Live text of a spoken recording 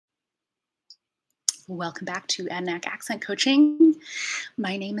Welcome back to ADNAC Accent Coaching.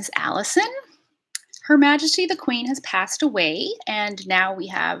 My name is Allison. Her Majesty the Queen has passed away, and now we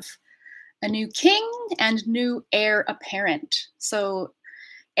have a new king and new heir apparent. So,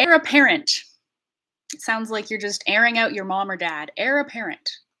 heir apparent. It sounds like you're just airing out your mom or dad. Heir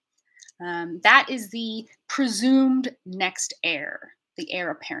apparent. That is the presumed next heir. The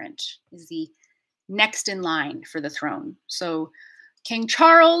heir apparent is the next in line for the throne. So, King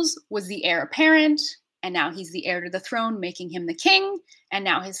Charles was the heir apparent, and now he's the heir to the throne, making him the king. And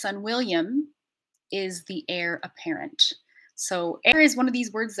now his son William is the heir apparent. So heir is one of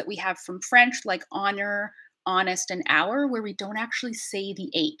these words that we have from French, like honor, honest, and hour, where we don't actually say the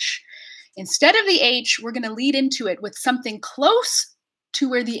H. Instead of the H, we're going to lead into it with something close to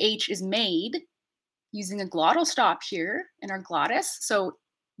where the H is made, using a glottal stop here in our glottis. So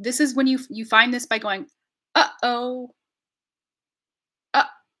this is when you find this by going, uh-oh,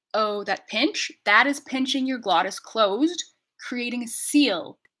 uh-oh, that pinch. That is pinching your glottis closed, creating a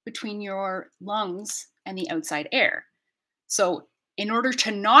seal between your lungs and the outside air. So in order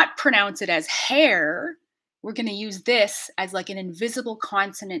to not pronounce it as hair, we're going to use this as like an invisible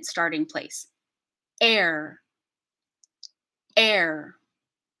consonant starting place. Air. Air.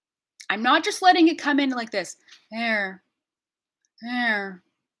 I'm not just letting it come in like this. Air. Air.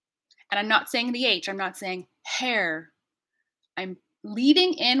 And I'm not saying the H. I'm not saying hair. I'm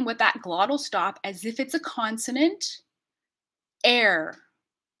leading in with that glottal stop as if it's a consonant. Air.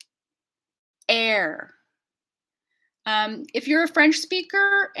 Air. If you're a French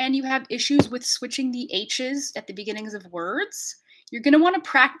speaker and you have issues with switching the H's at the beginnings of words, you're going to want to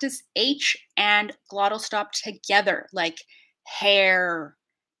practice H and glottal stop together, like hair,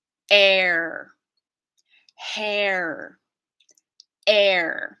 air, hair,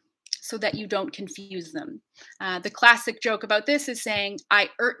 air, so that you don't confuse them. The classic joke about this is saying, I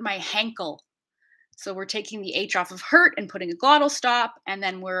hurt my hankle. So we're taking the H off of hurt and putting a glottal stop, and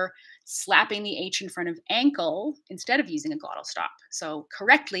then we're slapping the H in front of ankle instead of using a glottal stop. So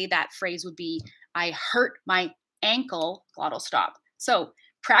correctly, that phrase would be, I hurt my ankle, glottal stop. So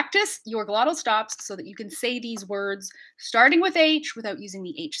practice your glottal stops so that you can say these words starting with H without using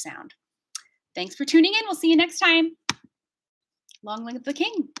the H sound. Thanks for tuning in. We'll see you next time. Long live the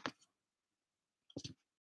king.